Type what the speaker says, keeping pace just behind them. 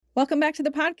Welcome back to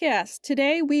the podcast.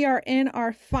 Today we are in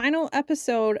our final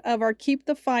episode of our Keep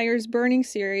the Fires Burning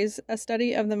series, a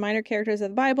study of the minor characters of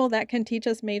the Bible that can teach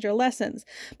us major lessons.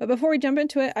 But before we jump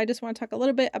into it, I just want to talk a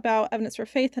little bit about Evidence for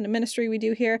Faith and the ministry we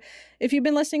do here. If you've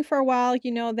been listening for a while,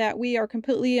 you know that we are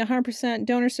completely 100%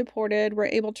 donor supported. We're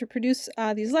able to produce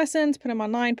these lessons, put them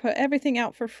online, put everything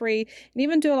out for free, and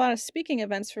even do a lot of speaking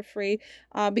events for free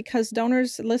because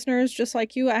donors, listeners just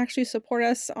like you, actually support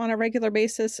us on a regular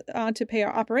basis to pay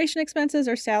our operation expenses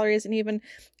or salaries and even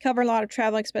cover a lot of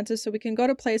travel expenses so we can go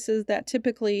to places that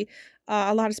typically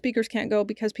a lot of speakers can't go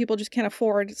because people just can't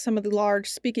afford some of the large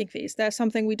speaking fees. That's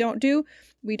something we don't do.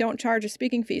 We don't charge a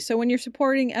speaking fee. So when you're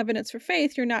supporting Evidence for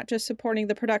Faith, you're not just supporting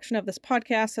the production of this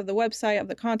podcast, of the website, of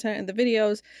the content and the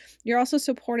videos. You're also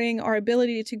supporting our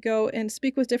ability to go and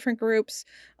speak with different groups,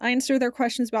 answer their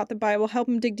questions about the Bible, help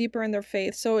them dig deeper in their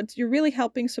faith. So you're really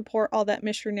helping support all that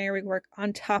missionary work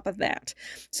on top of that.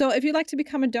 So if you'd like to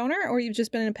become a donor or you've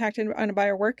just been impacted by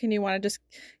our work and you want to just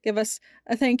give us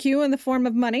a thank you in the form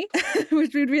of money,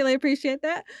 which we'd really appreciate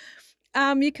that.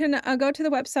 You can go to the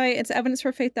website. It's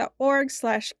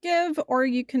evidenceforfaith.org/give, or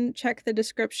you can check the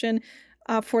description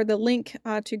for the link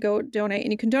to go donate.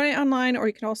 And you can donate online, or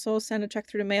you can also send a check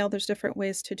through the mail. There's different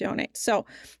ways to donate. So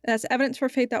that's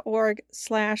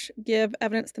evidenceforfaith.org/give,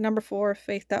 evidence, the number 4,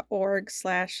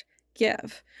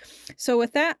 faith.org/give. So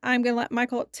with that, I'm going to let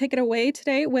Michael take it away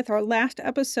today with our last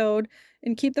episode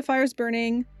in Keep the Fires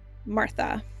Burning,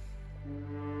 Martha.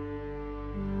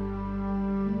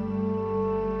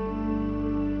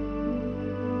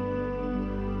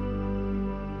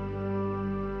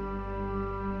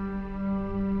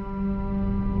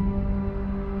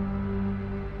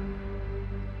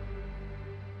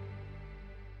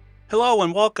 Hello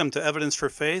and welcome to Evidence for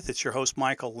Faith. It's your host,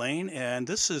 Michael Lane, and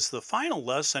this is the final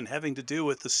lesson having to do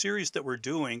with the series that we're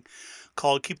doing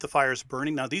called Keep the Fires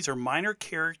Burning. Now, these are minor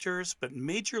characters, but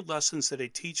major lessons that they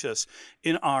teach us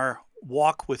in our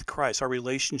walk with Christ, our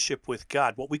relationship with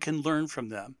God, what we can learn from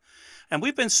them. And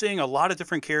we've been seeing a lot of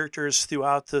different characters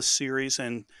throughout this series,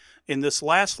 and in this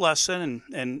last lesson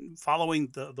and following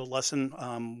the lesson,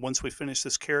 once we finish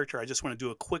this character, I just want to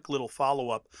do a quick little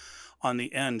follow-up on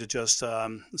the end, just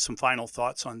some final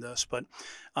thoughts on this. But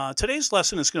today's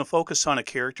lesson is going to focus on a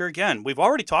character. Again, we've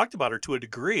already talked about her to a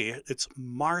degree. It's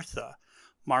Martha.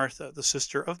 Martha, the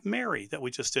sister of Mary that we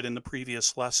just did in the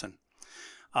previous lesson.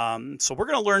 So we're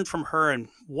going to learn from her and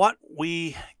what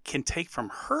we can take from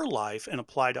her life and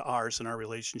apply to ours in our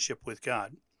relationship with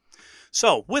God.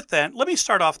 So with that, let me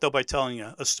start off, though, by telling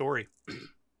you a story.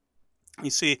 You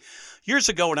see, years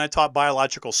ago when I taught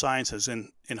biological sciences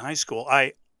in high school,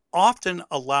 I often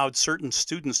allowed certain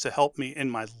students to help me in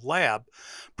my lab,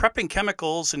 prepping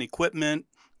chemicals and equipment,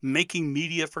 making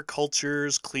media for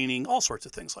cultures, cleaning, all sorts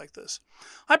of things like this.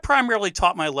 I primarily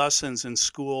taught my lessons in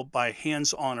school by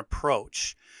hands-on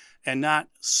approach and not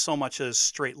so much as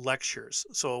straight lectures.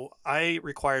 So I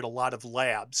required a lot of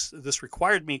labs. This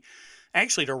required me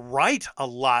actually to write a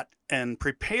lot and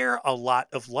prepare a lot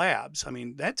of labs. I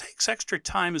mean, that takes extra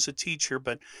time as a teacher,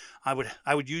 but I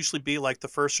would usually be like the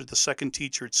first or the second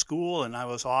teacher at school, and I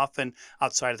was often,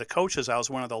 outside of the coaches, I was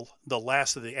one of the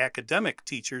last of the academic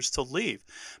teachers to leave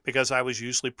because I was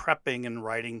usually prepping and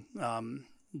writing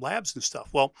labs and stuff.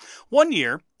 Well, one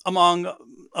year, among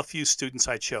a few students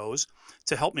I chose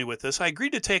to help me with this, I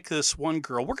agreed to take this one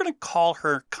girl. We're going to call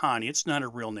her Connie. It's not her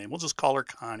real name. We'll just call her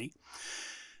Connie.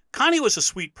 Connie was a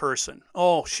sweet person.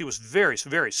 Oh, she was very,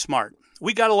 very smart.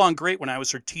 We got along great when I was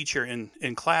her teacher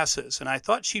in classes, and I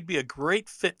thought she'd be a great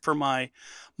fit for my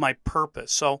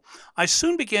purpose. So I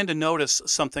soon began to notice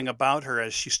something about her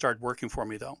as she started working for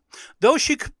me, though. Though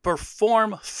she could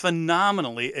perform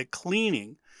phenomenally at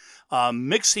cleaning,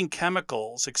 mixing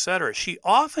chemicals, etc., she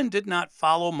often did not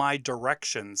follow my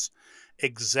directions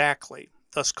exactly,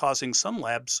 thus causing some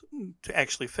labs to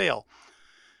actually fail.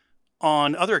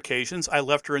 On other occasions, I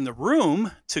left her in the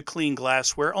room to clean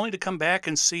glassware, only to come back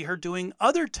and see her doing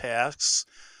other tasks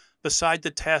beside the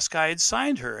task I had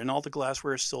assigned her, and all the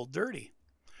glassware is still dirty.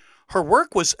 Her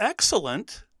work was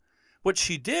excellent, what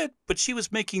she did, but she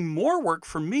was making more work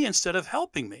for me instead of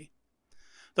helping me.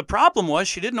 The problem was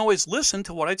she didn't always listen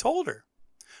to what I told her.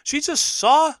 She just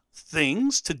saw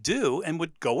things to do and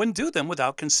would go and do them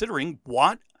without considering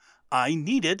what I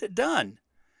needed done.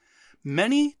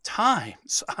 Many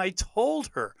times I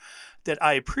told her that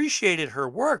I appreciated her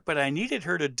work, but I needed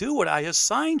her to do what I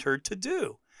assigned her to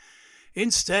do.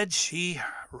 Instead, she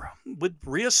would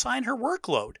reassign her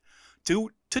workload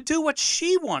to do what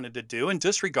she wanted to do and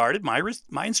disregarded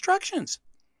my instructions.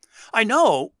 I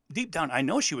know, deep down, I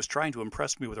know she was trying to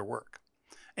impress me with her work.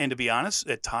 And to be honest,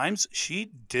 at times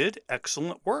she did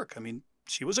excellent work. I mean,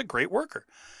 She was a great worker.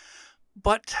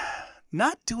 But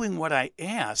not doing what I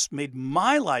asked made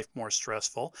my life more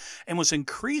stressful and was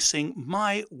increasing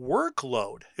my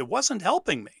workload. It wasn't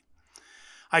helping me.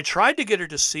 I tried to get her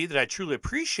to see that I truly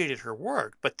appreciated her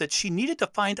work, but that she needed to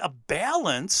find a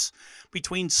balance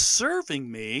between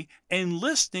serving me and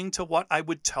listening to what I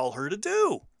would tell her to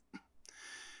do.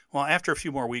 Well, after a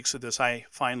few more weeks of this, I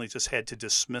finally just had to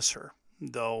dismiss her,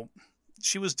 though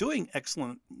she was doing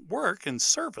excellent work and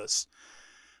service.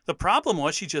 The problem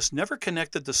was she just never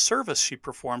connected the service she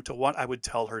performed to what I would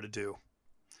tell her to do.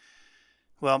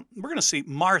 Well, we're going to see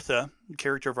Martha, the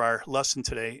character of our lesson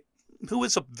today, who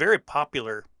is a very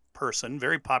popular person,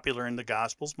 very popular in the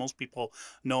Gospels. Most people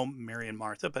know Mary and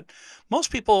Martha, but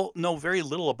most people know very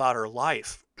little about her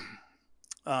life.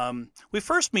 We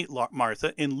first meet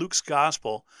Martha in Luke's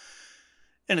Gospel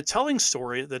in a telling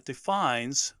story that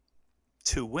defines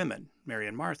two women, Mary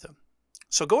and Martha.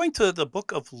 So going to the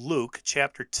book of Luke,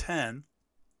 chapter 10,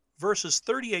 verses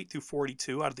 38 through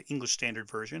 42 out of the English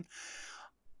Standard Version,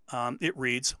 it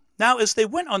reads, "Now as they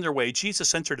went on their way,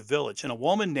 Jesus entered a village, and a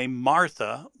woman named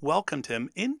Martha welcomed him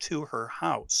into her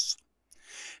house.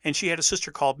 And she had a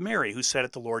sister called Mary, who sat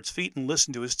at the Lord's feet and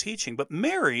listened to his teaching. But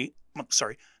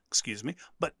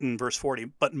in verse 40,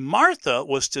 but Martha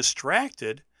was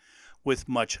distracted with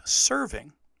much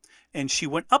serving. And she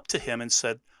went up to him and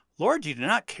said, Lord, you do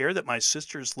not care that my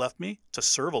sister has left me to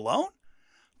serve alone?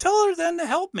 Tell her then to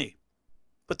help me.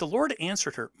 But the Lord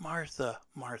answered her, Martha,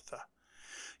 Martha,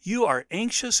 you are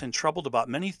anxious and troubled about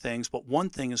many things, but one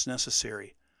thing is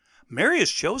necessary. Mary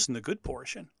has chosen the good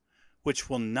portion, which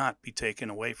will not be taken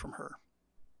away from her."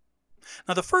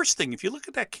 Now, the first thing, if you look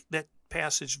at that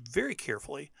passage very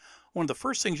carefully, one of the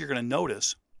first things you're going to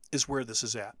notice is where this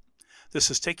is at.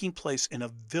 This is taking place in a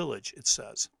village, it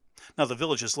says. Now, the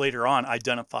village is later on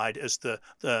identified as the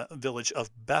village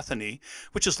of Bethany,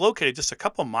 which is located just a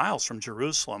couple miles from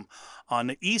Jerusalem on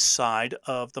the east side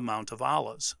of the Mount of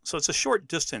Olives. So it's a short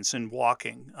distance in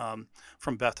walking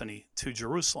from Bethany to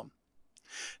Jerusalem.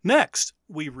 Next,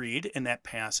 we read in that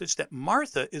passage that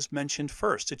Martha is mentioned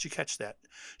first. Did you catch that?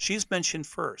 She's mentioned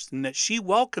first, and that she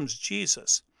welcomes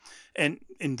Jesus. And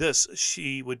in this,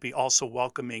 she would be also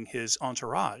welcoming his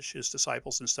entourage, his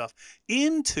disciples and stuff,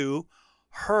 into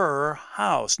her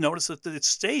house. Notice that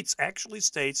it actually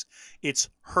states it's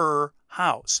her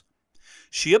house.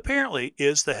 She apparently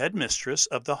is the headmistress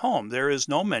of the home. There is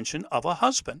no mention of a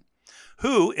husband,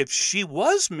 who, if she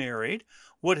was married,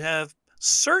 would have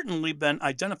certainly been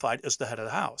identified as the head of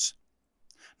the house.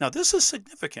 Now, this is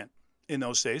significant in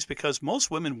those days because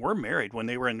most women were married when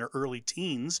they were in their early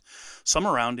teens, some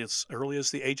around as early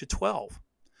as the age of 12.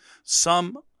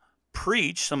 Some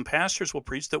pastors will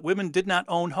preach that women did not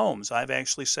own homes. I've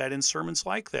actually sat in sermons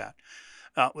like that.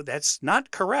 That's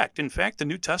not correct. In fact, the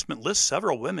New Testament lists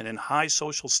several women in high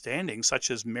social standing,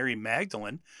 such as Mary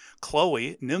Magdalene,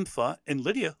 Chloe, Nympha, and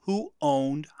Lydia, who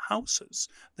owned houses.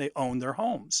 They owned their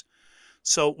homes.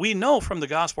 So we know from the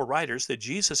gospel writers that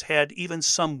Jesus had even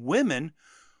some women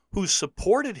who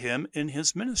supported him in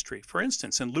his ministry. For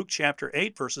instance, in Luke chapter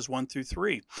 8, verses 1 through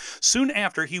 3, soon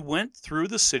after he went through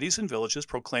the cities and villages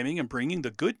proclaiming and bringing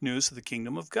the good news of the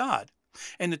kingdom of God.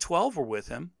 And the 12 were with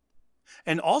him,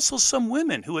 and also some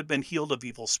women who had been healed of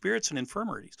evil spirits and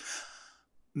infirmities.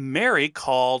 Mary,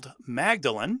 called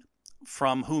Magdalene,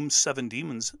 from whom 7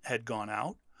 demons had gone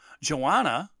out,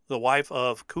 Joanna, the wife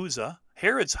of Chuza,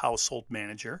 Herod's household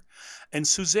manager, and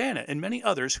Susanna, and many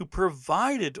others who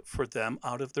provided for them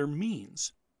out of their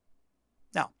means.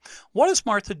 Now, what is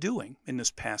Martha doing in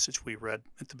this passage we read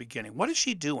at the beginning? What is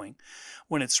she doing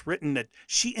when it's written that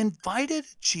she invited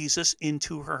Jesus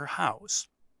into her house?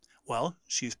 Well,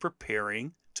 she's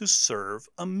preparing to serve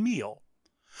a meal.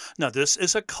 Now, this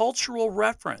is a cultural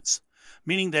reference,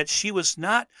 meaning that she was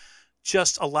not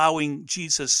just allowing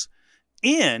Jesus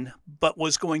in, but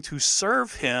was going to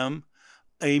serve him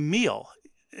a meal.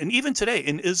 And even today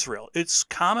in Israel, it's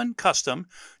common custom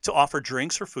to offer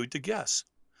drinks or food to guests.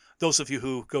 Those of you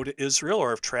who go to Israel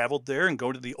or have traveled there and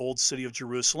go to the old city of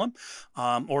Jerusalem,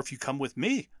 or if you come with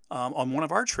me on one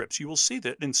of our trips, you will see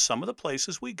that in some of the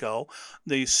places we go,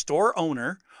 the store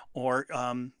owner or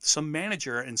some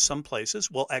manager in some places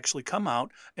will actually come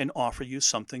out and offer you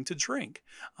something to drink,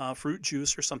 fruit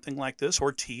juice or something like this,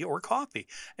 or tea or coffee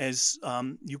as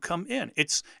you come in.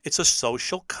 It's a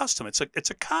social custom.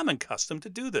 It's a common custom to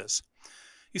do this.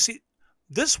 You see,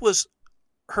 this was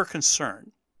her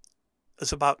concern.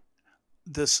 It's about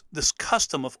this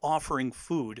custom of offering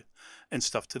food and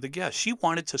stuff to the guests. She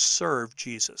wanted to serve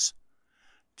Jesus.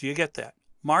 Do you get that?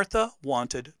 Martha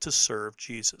wanted to serve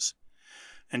Jesus.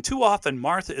 And too often,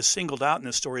 Martha is singled out in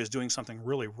this story as doing something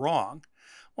really wrong.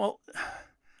 Well,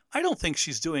 I don't think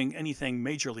she's doing anything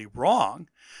majorly wrong.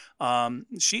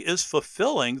 She is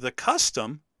fulfilling the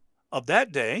custom of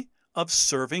that day of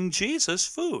serving Jesus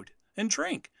food and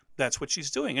drink. That's what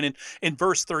she's doing. And in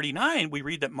verse 39, we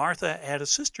read that Martha had a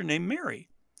sister named Mary.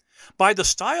 By the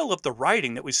style of the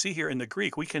writing that we see here in the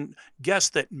Greek, we can guess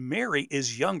that Mary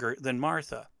is younger than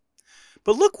Martha.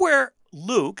 But look where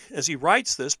Luke, as he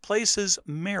writes this, places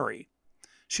Mary.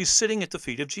 She's sitting at the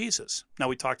feet of Jesus. Now,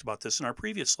 we talked about this in our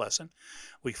previous lesson.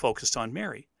 We focused on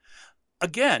Mary.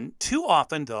 Again, too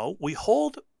often, though, we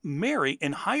hold Mary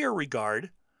in higher regard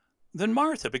than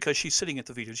Martha because she's sitting at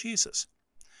the feet of Jesus.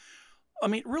 I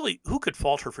mean, really, who could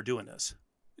fault her for doing this?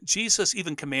 Jesus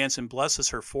even commands and blesses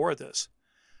her for this.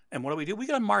 And what do? We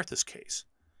got Martha's case.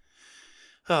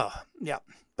 Yeah,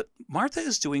 but Martha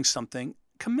is doing something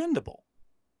commendable.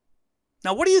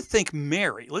 Now, what do you think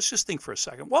Mary, let's just think for a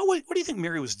second. What do you think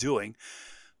Mary was doing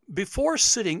before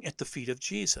sitting at the feet of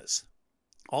Jesus?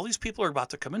 All these people are about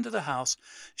to come into the house.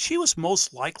 She was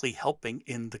most likely helping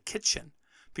in the kitchen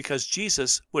because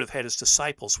Jesus would have had his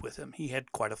disciples with him. He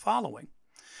had quite a following.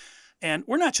 And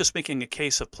we're not just making a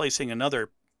case of placing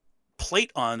another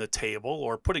plate on the table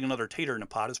or putting another tater in a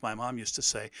pot, as my mom used to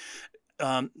say.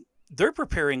 They're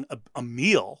preparing a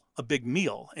meal, a big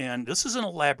meal, and this is an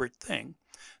elaborate thing.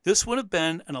 This would have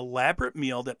been an elaborate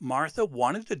meal that Martha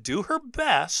wanted to do her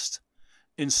best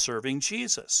in serving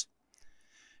Jesus.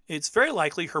 It's very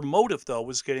likely her motive, though,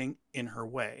 was getting in her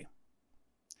way.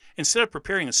 Instead of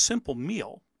preparing a simple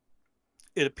meal,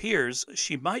 it appears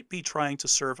she might be trying to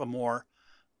serve a more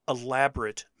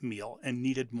elaborate meal and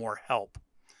needed more help.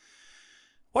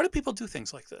 Why do people do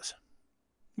things like this?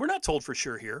 We're not told for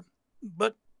sure here,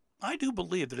 but I do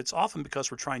believe that it's often because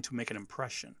we're trying to make an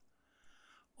impression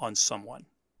on someone.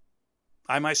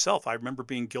 I myself, I remember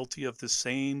being guilty of the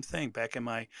same thing back in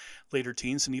my later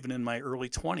teens and even in my early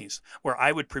 20s, where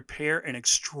I would prepare an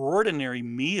extraordinary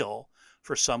meal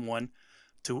for someone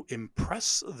to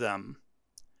impress them.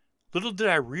 Little did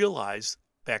I realize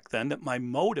back then that my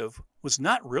motive was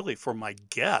not really for my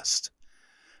guest,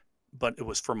 but it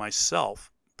was for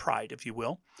myself, pride, if you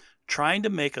will, trying to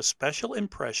make a special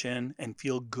impression and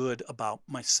feel good about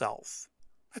myself.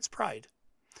 That's pride.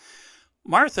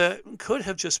 Martha could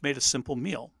have just made a simple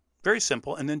meal, very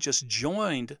simple, and then just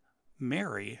joined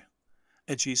Mary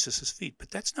at Jesus' feet.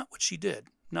 But that's not what she did.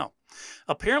 No.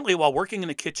 Apparently, while working in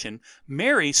the kitchen,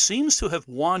 Mary seems to have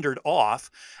wandered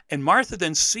off, and Martha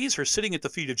then sees her sitting at the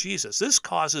feet of Jesus. This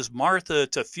causes Martha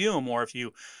to fume, or if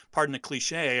you pardon the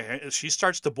cliche, she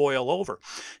starts to boil over.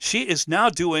 She is now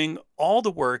doing all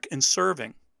the work and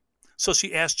serving. So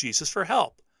she asks Jesus for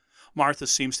help. Martha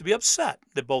seems to be upset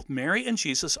that both Mary and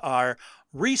Jesus are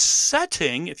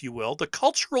resetting, if you will, the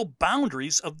cultural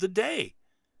boundaries of the day.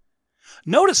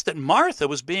 Notice that Martha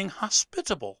was being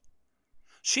hospitable.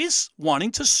 She's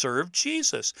wanting to serve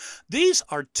Jesus. These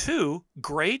are two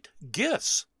great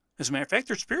gifts. As a matter of fact,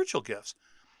 they're spiritual gifts.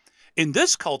 In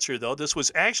this culture, though, this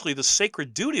was actually the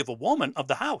sacred duty of a woman of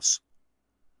the house.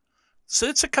 So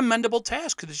it's a commendable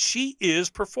task that she is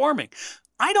performing.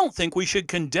 I don't think we should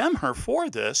condemn her for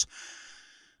this,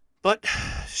 but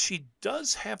she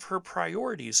does have her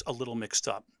priorities a little mixed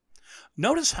up.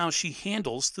 Notice how she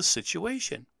handles the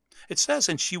situation. It says,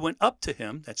 and she went up to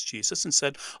him, that's Jesus, and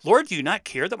said, Lord, do you not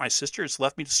care that my sister has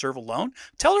left me to serve alone?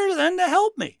 Tell her then to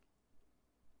help me.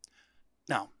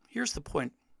 Now, here's the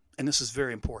point, and this is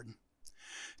very important.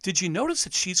 Did you notice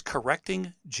that she's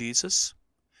correcting Jesus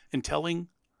and telling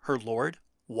her Lord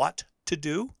what to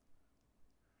do?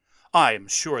 I am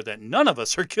sure that none of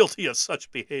us are guilty of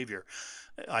such behavior.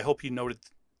 I hope you noted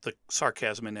the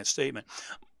sarcasm in that statement.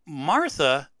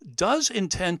 Martha does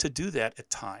intend to do that at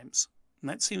times. And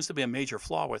that seems to be a major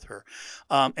flaw with her.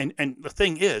 And the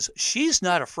thing is, she's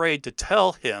not afraid to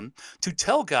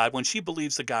tell God when she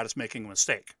believes that God is making a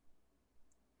mistake.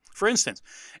 For instance,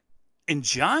 in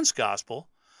John's gospel,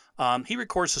 he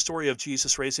records the story of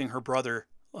Jesus raising her brother,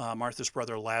 Martha's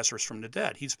brother Lazarus, from the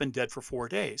dead. He's been dead for 4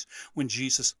 days when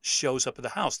Jesus shows up at the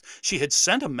house. She had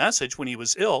sent a message when he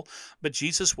was ill, but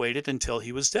Jesus waited until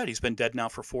he was dead. He's been dead now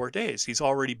for 4 days. He's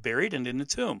already buried and in the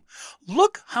tomb.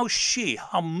 Look how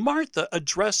Martha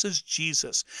addresses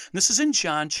Jesus. And this is in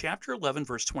John chapter 11,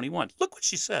 verse 21. Look what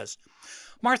she says.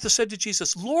 Martha said to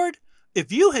Jesus, Lord, if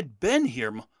you had been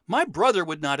here, my brother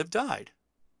would not have died.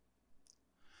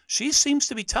 She seems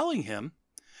to be telling him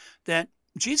that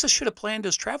Jesus should have planned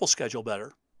his travel schedule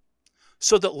better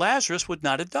so that Lazarus would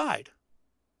not have died.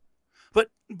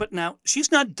 But now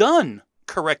she's not done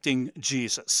correcting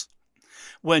Jesus.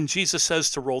 When Jesus says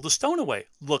to roll the stone away,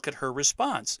 look at her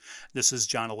response. This is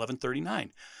John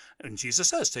 11:39. And Jesus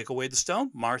says, take away the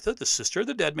stone. Martha, the sister of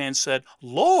the dead man, said,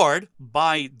 Lord,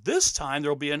 by this time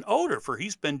there will be an odor, for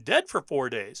he's been dead for 4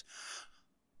 days.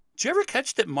 Did you ever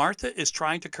catch that Martha is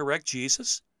trying to correct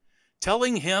Jesus,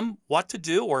 telling him what to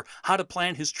do or how to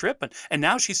plan his trip? And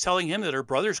now she's telling him that her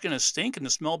brother's going to stink and the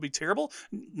smell will be terrible.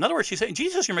 In other words, she's saying,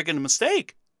 Jesus, you're making a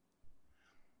mistake.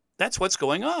 That's what's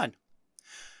going on.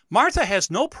 Martha has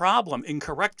no problem in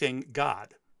correcting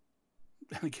God.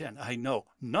 And again, I know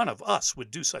none of us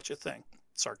would do such a thing.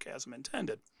 Sarcasm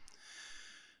intended.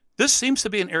 This seems to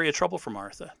be an area of trouble for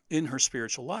Martha in her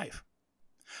spiritual life.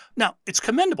 Now, it's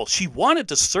commendable. She wanted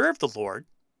to serve the Lord.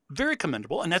 Very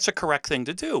commendable, and that's a correct thing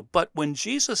to do. But when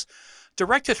Jesus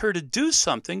directed her to do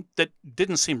something that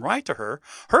didn't seem right to her,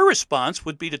 her response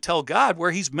would be to tell God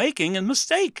where he's making a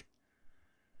mistake.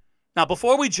 Now,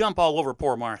 before we jump all over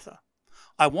poor Martha,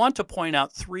 I want to point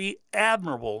out 3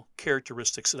 admirable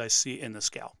characteristics that I see in this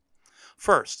gal.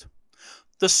 First,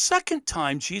 the second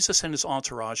time Jesus and his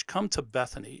entourage come to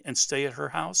Bethany and stay at her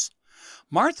house,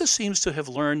 Martha seems to have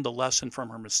learned the lesson from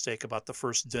her mistake about the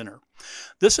first dinner.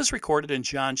 This is recorded in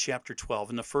John chapter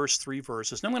 12 in the first 3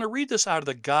 verses. And I'm going to read this out of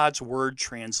the God's Word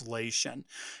translation.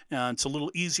 It's a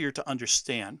little easier to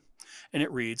understand. And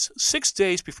it reads, 6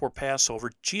 days before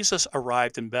Passover, Jesus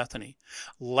arrived in Bethany.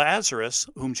 Lazarus,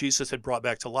 whom Jesus had brought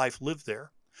back to life, lived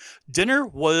there. Dinner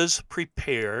was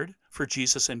prepared for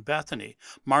Jesus in Bethany.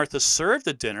 Martha served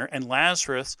the dinner, and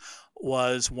Lazarus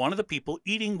was one of the people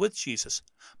eating with Jesus.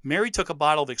 Mary took a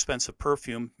bottle of expensive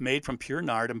perfume made from pure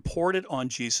nard and poured it on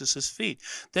Jesus' feet.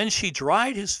 Then she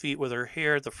dried his feet with her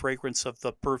hair. The fragrance of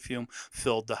the perfume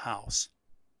filled the house.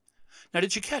 Now,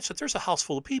 did you catch that there's a house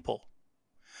full of people?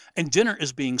 And dinner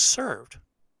is being served.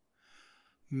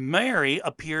 Mary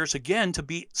appears again to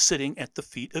be sitting at the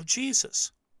feet of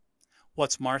Jesus.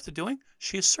 What's Martha doing?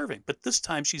 She is serving, but this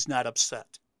time she's not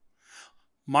upset.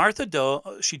 Martha,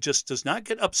 she just does not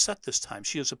get upset this time.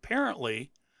 She has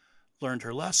apparently learned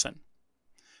her lesson.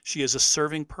 She is a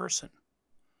serving person.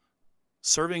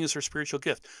 Serving is her spiritual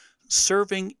gift.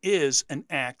 Serving is an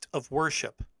act of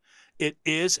worship. It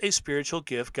is a spiritual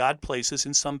gift God places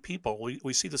in some people.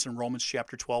 We see this in Romans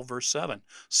chapter 12, verse 7.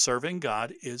 Serving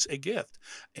God is a gift,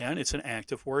 and it's an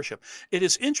act of worship. It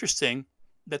is interesting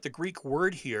that the Greek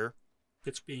word here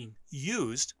that's being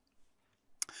used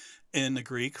in the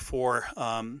Greek for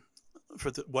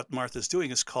what Martha's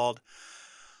doing is called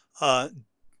diakonia.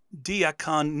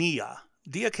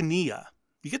 Diakonia.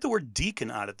 You get the word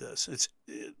deacon out of this. It's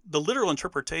the literal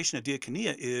interpretation of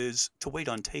diakonia is to wait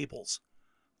on tables.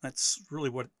 That's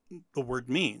really what the word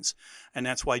means. And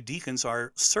that's why deacons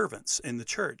are servants in the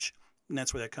church. And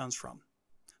that's where that comes from.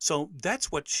 So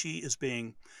that's what she is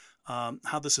being,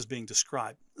 how this is being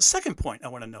described. The second point I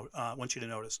want you to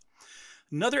notice.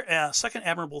 Another second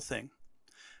admirable thing.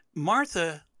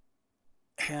 Martha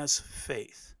has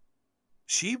faith.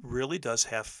 She really does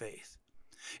have faith.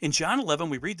 In John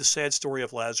 11, we read the sad story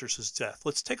of Lazarus' death.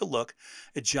 Let's take a look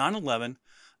at John 11,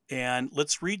 and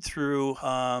let's read through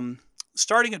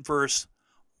starting at verse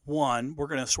 1, we're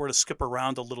going to sort of skip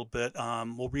around a little bit.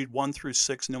 We'll read 1 through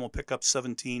 6, and then we'll pick up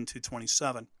 17 to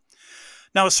 27.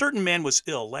 Now, a certain man was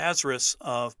ill, Lazarus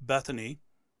of Bethany,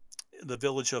 the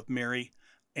village of Mary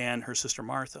and her sister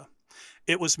Martha.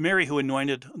 It was Mary who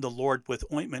anointed the Lord with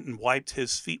ointment and wiped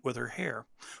his feet with her hair,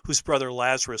 whose brother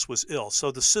Lazarus was ill.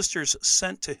 So the sisters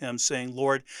sent to him, saying,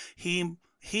 Lord, he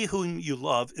whom you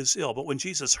love is ill. But when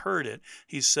Jesus heard it,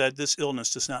 he said, this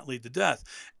illness does not lead to death.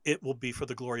 It will be for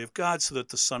the glory of God, so that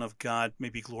the Son of God may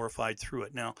be glorified through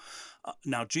it.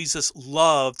 Now Jesus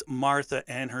loved Martha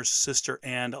and her sister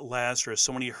and Lazarus.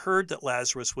 So when he heard that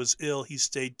Lazarus was ill, he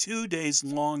stayed 2 days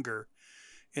longer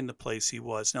in the place he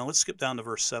was. Now let's skip down to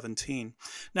verse 17.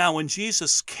 Now when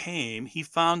Jesus came, he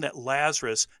found that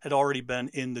Lazarus had already been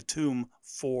in the tomb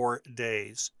 4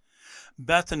 days.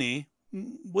 Bethany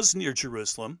was near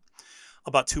Jerusalem,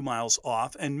 about 2 miles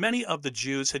off, and many of the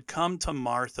Jews had come to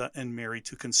Martha and Mary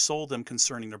to console them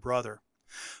concerning their brother.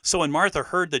 So when Martha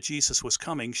heard that Jesus was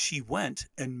coming, she went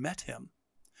and met him.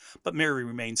 But Mary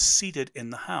remained seated in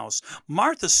the house.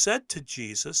 Martha said to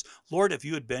Jesus, Lord, if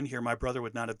you had been here, my brother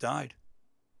would not have died.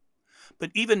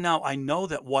 But even now I know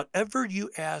that whatever you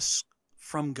ask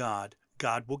from God,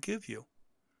 God will give you.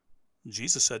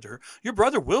 Jesus said to her, your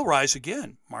brother will rise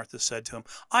again. Martha said to him,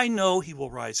 I know he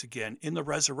will rise again in the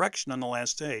resurrection on the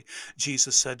last day.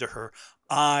 Jesus said to her,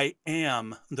 I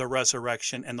am the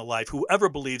resurrection and the life. Whoever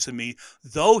believes in me,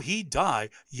 though he die,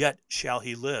 yet shall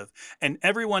he live. And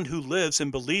everyone who lives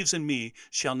and believes in me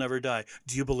shall never die.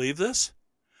 Do you believe this?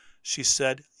 She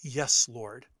said, yes,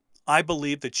 Lord. I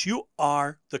believe that you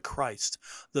are the Christ,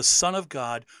 the Son of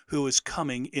God, who is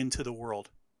coming into the world.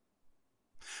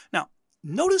 Now,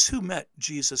 Notice who met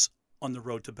Jesus on the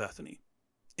road to Bethany.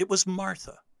 It was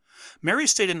Martha. Mary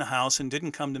stayed in the house and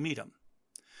didn't come to meet him.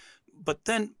 But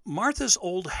then Martha's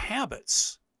old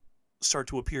habits start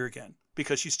to appear again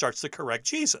because she starts to correct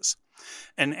Jesus.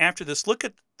 And after this, look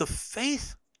at the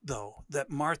faith, though, that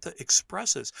Martha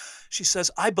expresses. She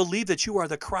says, I believe that you are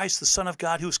the Christ, the Son of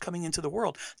God, who is coming into the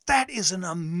world. That is an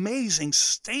amazing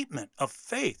statement of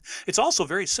faith. It's also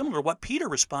very similar to what Peter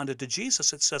responded to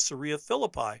Jesus at Caesarea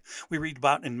Philippi. We read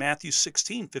about in Matthew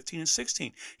 16, 15 and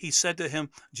 16. He said to him,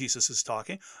 Jesus is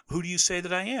talking, who do you say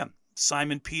that I am?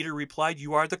 Simon Peter replied,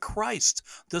 you are the Christ,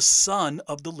 the Son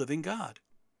of the living God.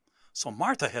 So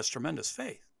Martha has tremendous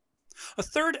faith. A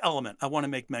third element I want to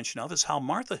make mention of is how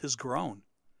Martha has grown.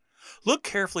 Look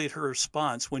carefully at her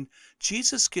response when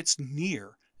Jesus gets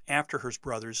near after her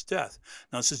brother's death.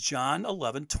 Now this is John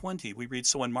 11:20. We read,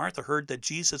 so when Martha heard that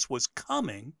Jesus was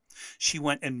coming, she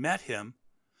went and met him,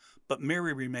 but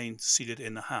Mary remained seated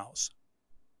in the house.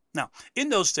 Now, in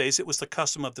those days, it was the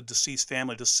custom of the deceased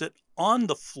family to sit on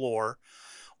the floor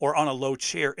or on a low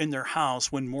chair in their house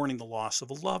when mourning the loss of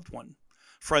a loved one.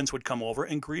 Friends would come over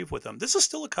and grieve with them. This is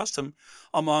still a custom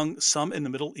among some in the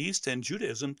Middle East and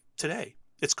Judaism today.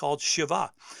 It's called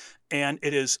Shiva, and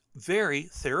it is very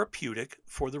therapeutic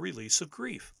for the release of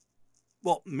grief.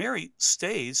 Well, Mary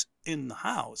stays in the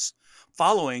house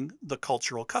following the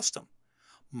cultural custom.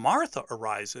 Martha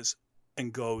arises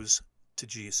and goes to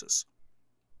Jesus.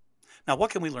 Now,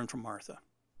 what can we learn from Martha?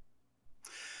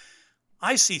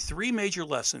 I see three major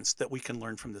lessons that we can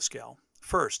learn from this gal.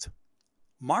 First,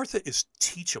 Martha is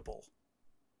teachable.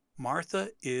 Martha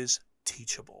is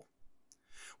teachable.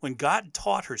 When God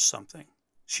taught her something,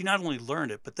 she not only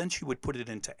learned it, but then she would put it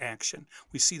into action.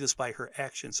 We see this by her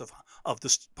actions of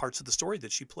the parts of the story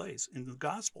that she plays in the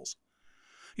Gospels.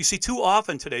 You see, too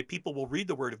often today, people will read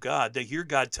the Word of God. They hear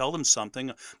God tell them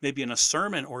something, maybe in a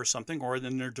sermon or something, or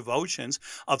in their devotions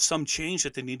of some change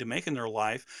that they need to make in their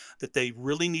life that they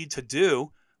really need to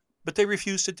do, but they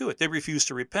refuse to do it. They refuse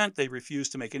to repent. They refuse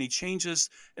to make any changes.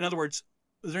 In other words,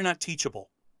 they're not teachable.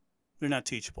 They're not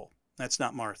teachable. That's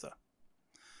not Martha.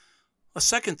 A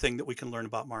second thing that we can learn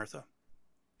about Martha.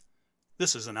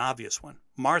 This is an obvious one.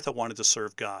 Martha wanted to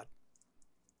serve God.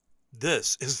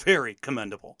 This is very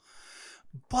commendable.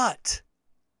 But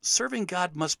serving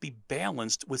God must be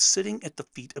balanced with sitting at the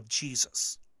feet of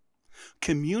Jesus.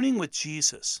 Communing with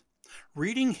Jesus,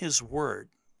 reading his word,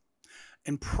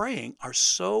 and praying are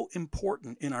so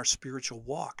important in our spiritual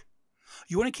walk.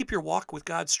 You want to keep your walk with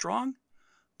God strong?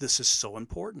 This is so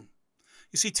important.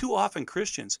 You see, too often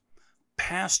Christians,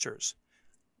 pastors,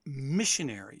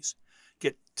 missionaries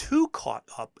get too caught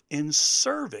up in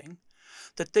serving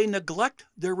that they neglect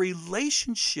their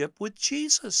relationship with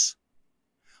Jesus.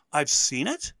 I've seen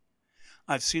it.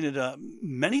 I've seen it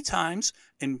many times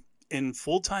in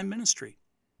full-time ministry.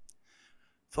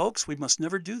 Folks, we must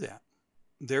never do that.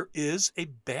 There is a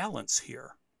balance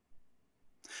here.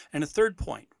 And a third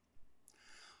point.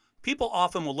 People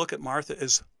often will look at Martha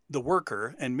as the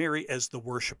worker and Mary as the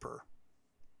worshiper.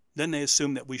 Then they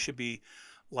assume that we should be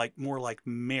more like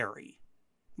Mary.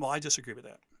 Well, I disagree with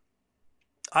that.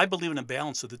 I believe in a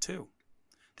balance of the two,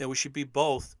 that we should be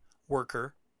both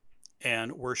worker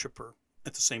and worshiper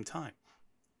at the same time.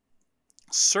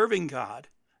 Serving God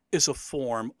is a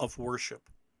form of worship.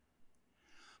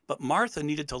 But Martha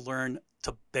needed to learn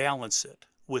to balance it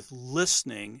with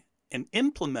listening and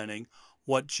implementing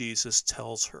what Jesus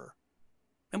tells her.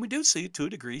 And we do see, to a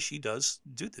degree, she does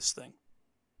do this thing.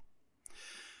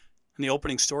 In the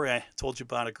opening story, I told you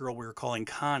about a girl we were calling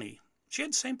Connie. She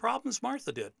had the same problem as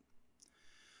Martha did.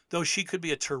 Though she could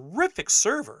be a terrific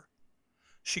server,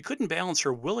 she couldn't balance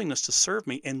her willingness to serve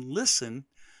me and listen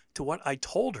to what I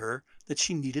told her that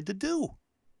she needed to do.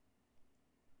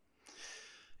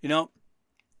 You know,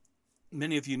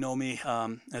 many of you know me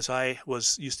as I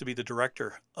used to be the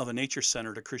director of a nature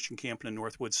center at a Christian camp in the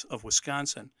Northwoods of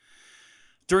Wisconsin.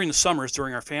 During the summers,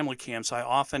 during our family camps, I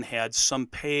often had some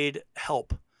paid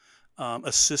help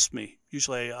assist me,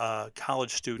 usually a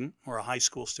college student or a high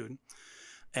school student.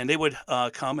 And they would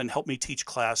come and help me teach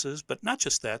classes, but not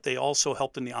just that, they also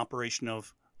helped in the operation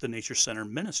of the Nature Center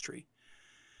ministry.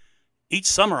 Each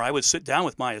summer, I would sit down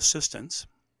with my assistants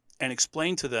and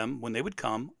explain to them when they would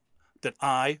come that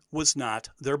I was not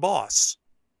their boss.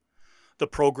 The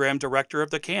program director of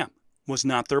the camp was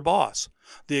not their boss.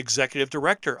 The executive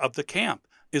director of the camp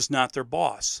is not their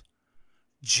boss.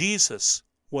 Jesus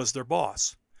was their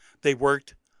boss. They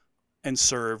worked and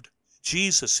served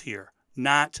Jesus here,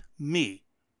 not me.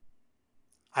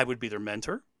 I would be their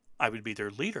mentor. I would be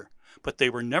their leader. But they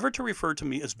were never to refer to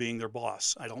me as being their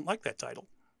boss. I don't like that title.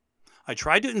 I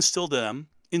tried to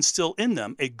instill in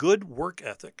them a good work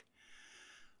ethic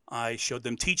I showed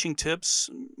them teaching tips.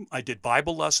 I did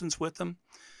Bible lessons with them.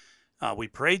 We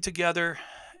prayed together,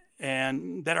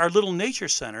 and that our little nature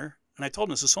center, and I told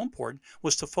them this is so important,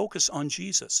 was to focus on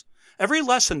Jesus. Every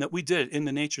lesson that we did in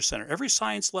the nature center, every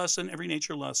science lesson, every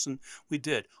nature lesson we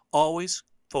did, always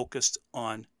focused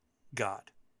on God,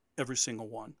 every single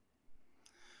one.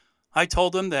 I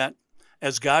told them that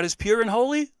as God is pure and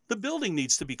holy, the building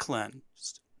needs to be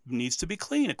cleansed, needs to be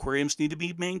clean. Aquariums need to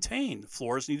be maintained.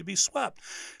 Floors need to be swept.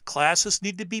 Classes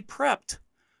need to be prepped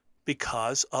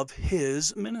because of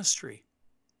his ministry.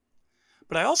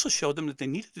 But I also showed them that they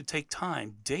needed to take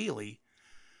time daily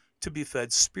to be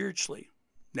fed spiritually.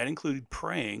 That included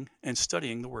praying and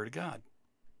studying the Word of God.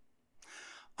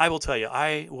 I will tell you,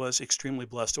 I was extremely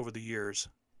blessed over the years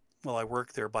while I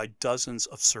worked there by dozens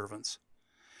of servants.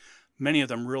 Many of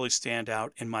them really stand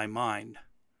out in my mind.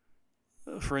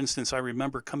 For instance, I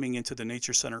remember coming into the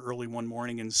Nature Center early one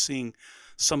morning and seeing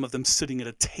some of them sitting at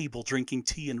a table drinking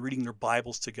tea and reading their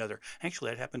Bibles together.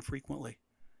 Actually, that happened frequently.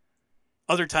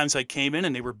 Other times I came in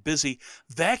and they were busy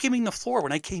vacuuming the floor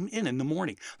when I came in the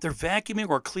morning. They're vacuuming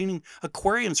or cleaning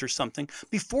aquariums or something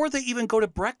before they even go to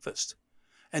breakfast.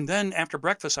 And then after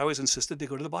breakfast, I always insisted they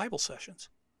go to the Bible sessions.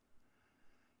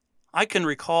 I can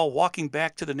recall walking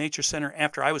back to the Nature Center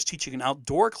after I was teaching an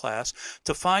outdoor class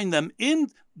to find them in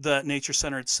the Nature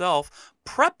Center itself,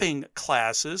 prepping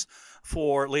classes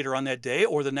for later on that day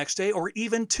or the next day or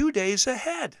even 2 days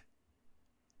ahead.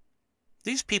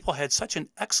 These people had such an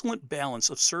excellent balance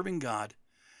of serving God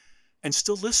and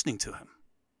still listening to him.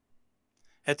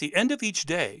 At the end of each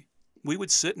day, we would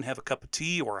sit and have a cup of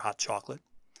tea or hot chocolate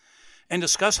and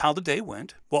discuss how the day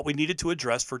went, what we needed to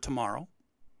address for tomorrow.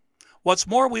 What's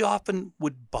more, we often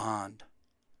would bond.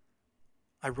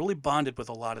 I really bonded with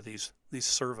a lot of these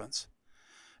servants.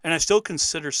 And I still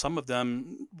consider some of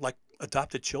them like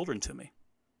adopted children to me.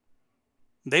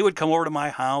 They would come over to my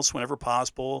house whenever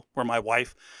possible, where my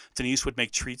wife, Denise, would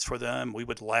make treats for them. We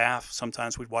would laugh.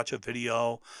 Sometimes we'd watch a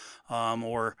video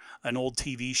or an old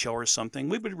TV show or something.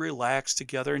 We would relax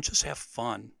together and just have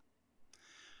fun.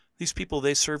 These people,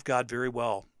 they served God very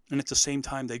well. And at the same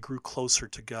time, they grew closer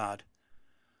to God.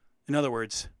 In other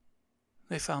words,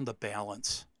 they found the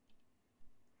balance.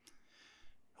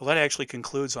 Well, that actually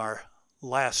concludes our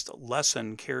last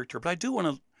lesson, character. But I do want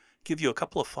to give you a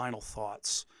couple of final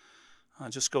thoughts.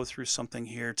 Just go through something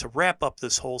here to wrap up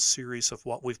this whole series of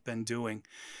what we've been doing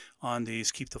on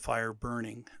these Keep the Fire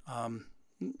Burning.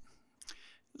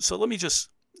 So let me just,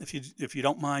 if you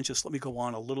don't mind, just let me go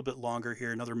on a little bit longer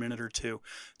here, another minute or two,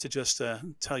 to just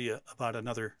tell you about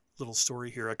another little story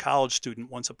here. A college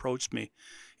student once approached me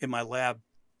in my lab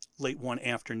late one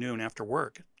afternoon after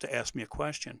work to ask me a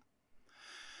question.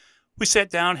 We sat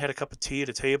down, had a cup of tea at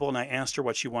a table, and I asked her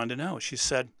what she wanted to know. She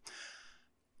said,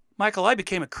 "Michael, I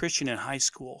became a Christian in high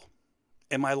school,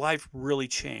 and my life really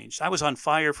changed. I was on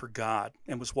fire for God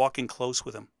and was walking close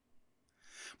with him.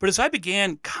 But as I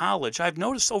began college, I've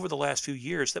noticed over the last few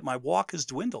years that my walk has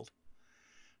dwindled.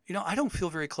 I don't feel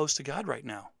very close to God right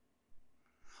now.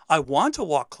 I want to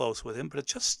walk close with him, but it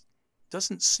just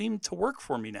doesn't seem to work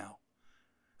for me now.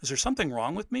 Is there something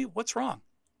wrong with me? What's wrong?"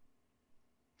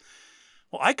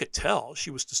 Well, I could tell she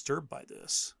was disturbed by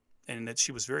this and that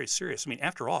she was very serious.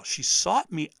 After all, she sought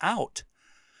me out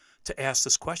to ask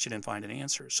this question and find an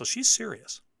answer. So she's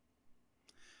serious.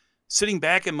 Sitting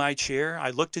back in my chair, I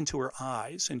looked into her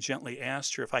eyes and gently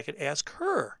asked her if I could ask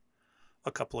her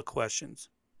a couple of questions.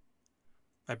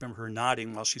 I remember her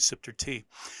nodding while she sipped her tea.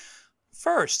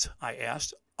 "First," I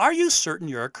asked, "are you certain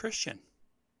you're a Christian?"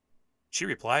 She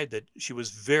replied that she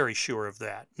was very sure of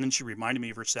that. And then she reminded me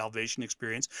of her salvation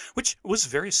experience, which was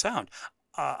very sound.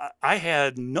 I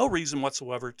had no reason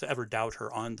whatsoever to ever doubt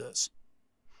her on this.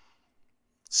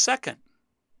 Second,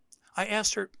 I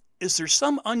asked her, is there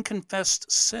some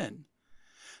unconfessed sin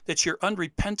that you're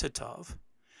unrepentant of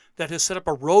that has set up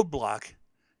a roadblock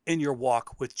in your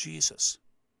walk with Jesus?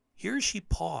 Here she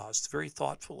paused very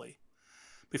thoughtfully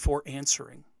before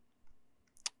answering.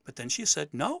 But then she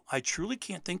said, "No, I truly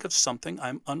can't think of something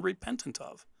I'm unrepentant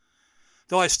of.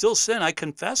 Though I still sin, I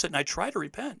confess it and I try to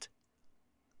repent."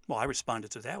 Well, I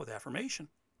responded to that with affirmation.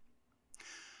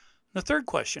 The third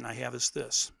question I have is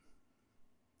this.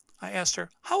 I asked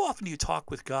her, "How often do you talk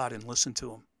with God and listen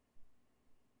to him?"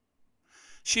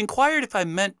 She inquired if I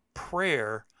meant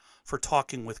prayer for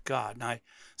talking with God, and I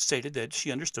stated that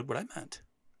she understood what I meant.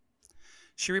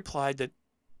 She replied that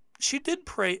she did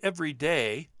pray every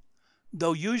day,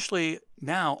 though usually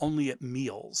now only at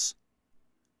meals,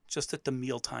 just at the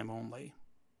mealtime only.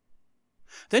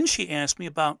 Then she asked me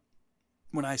about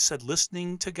when I said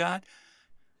listening to God.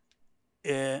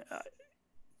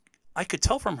 I could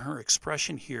tell from her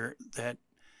expression here that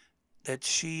that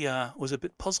she was a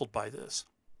bit puzzled by this.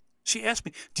 She asked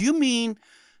me, "Do you mean,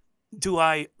 do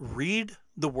I read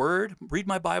the Word, read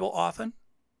my Bible often?"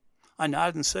 I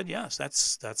nodded and said, "Yes,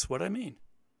 that's what I mean."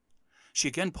 She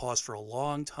again paused for a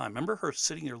long time. Remember her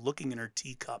sitting there looking in her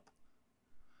teacup.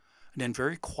 And then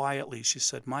very quietly she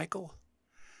said, "Michael,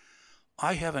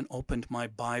 I haven't opened my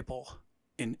Bible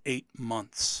in 8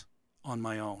 months on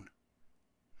my own.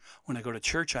 When I go to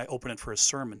church, I open it for a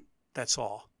sermon. That's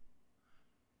all."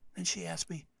 Then she asked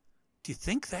me, "Do you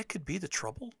think that could be the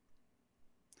trouble?"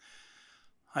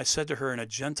 I said to her in a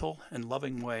gentle and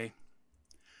loving way,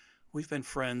 "We've been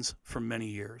friends for many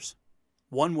years.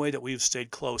 One way that we've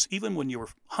stayed close, even when you were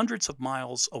hundreds of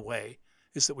miles away,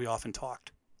 is that we often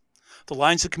talked. The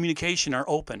lines of communication are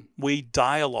open. We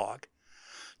dialogue.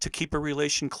 To keep a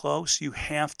relation close, you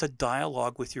have to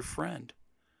dialogue with your friend.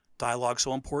 Dialogue's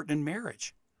so important in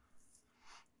marriage.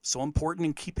 So important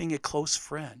in keeping a close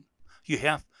friend. You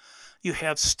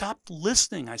have stopped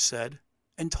listening," I said,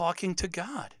 "and talking to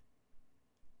God.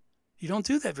 You don't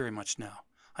do that very much now."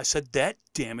 I said, "That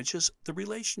damages the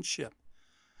relationship.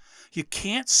 You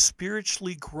can't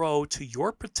spiritually grow to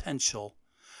your potential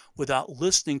without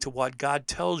listening to what God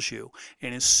tells you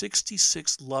in his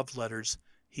 66 love letters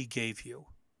he gave you."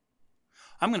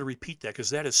 I'm going to repeat that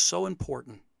because that is so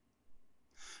important.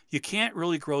 You can't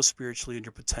really grow spiritually in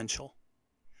your potential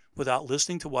without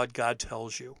listening to what God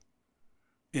tells you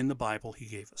in the Bible he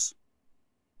gave us.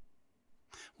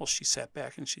 Well, she sat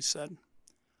back and she said,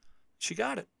 she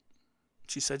got it.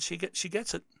 She said she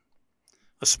gets it.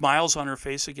 A smile's on her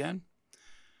face again.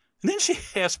 And then she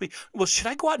asked me, "Well, should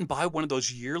I go out and buy one of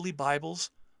those yearly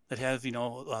Bibles that have,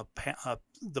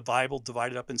 the Bible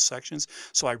divided up in sections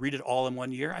so I read it all in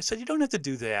one year?" I said, "You don't have to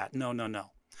do that.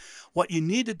 No. What you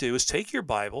need to do is take your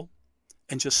Bible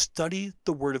and just study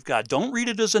the Word of God. Don't read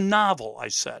it as a novel," I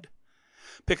said.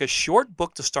 "Pick a short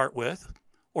book to start with,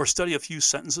 or study a few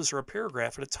sentences or a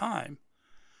paragraph at a time.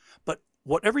 But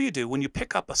whatever you do, when you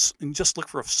pick up and just look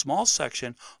for a small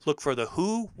section, look for the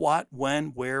who, what,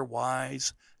 when, where,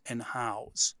 whys, and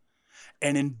hows,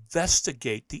 and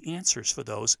investigate the answers for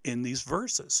those in these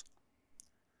verses."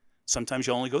 Sometimes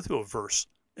you only go through a verse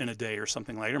in a day or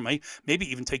something like that, or maybe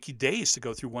even take you days to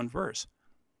go through one verse.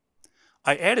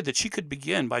 I added that she could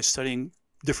begin by studying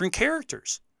different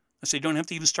characters. I said, "You don't have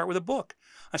to even start with a book."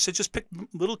 I said, "Just pick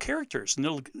little characters and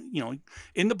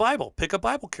in the Bible, pick a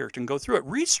Bible character and go through it.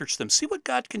 Research them. See what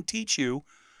God can teach you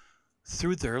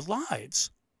through their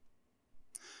lives."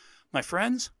 My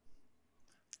friends,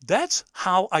 that's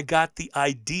how I got the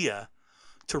idea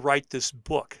to write this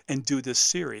book and do this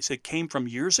series. It came from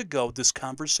years ago, this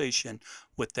conversation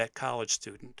with that college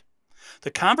student.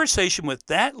 The conversation with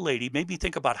that lady made me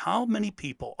think about how many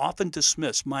people often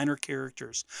dismiss minor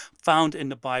characters found in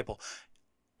the Bible.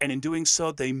 And in doing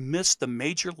so, they miss the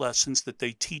major lessons that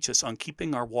they teach us on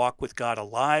keeping our walk with God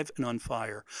alive and on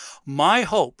fire. My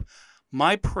hope,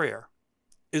 my prayer,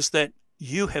 is that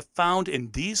you have found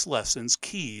in these lessons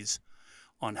keys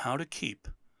on how to keep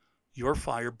your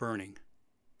fire burning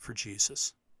for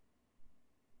Jesus.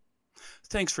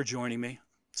 Thanks for joining me.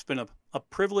 It's been a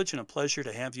privilege and a pleasure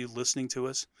to have you listening to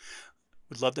us.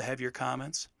 We'd love to have your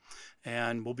comments,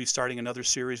 and we'll be starting another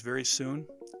series very soon.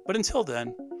 But until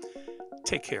then,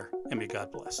 take care and may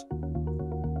God bless.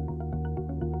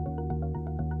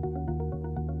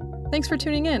 Thanks for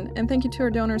tuning in, and thank you to our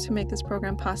donors who make this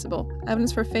program possible.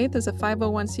 Evidence for Faith is a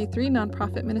 501c3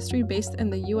 nonprofit ministry based in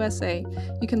the USA.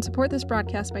 You can support this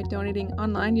broadcast by donating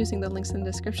online using the links in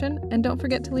the description, and don't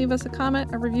forget to leave us a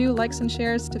comment, a review, likes, and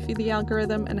shares to feed the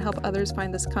algorithm and help others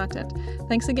find this content.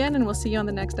 Thanks again, and we'll see you on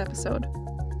the next episode.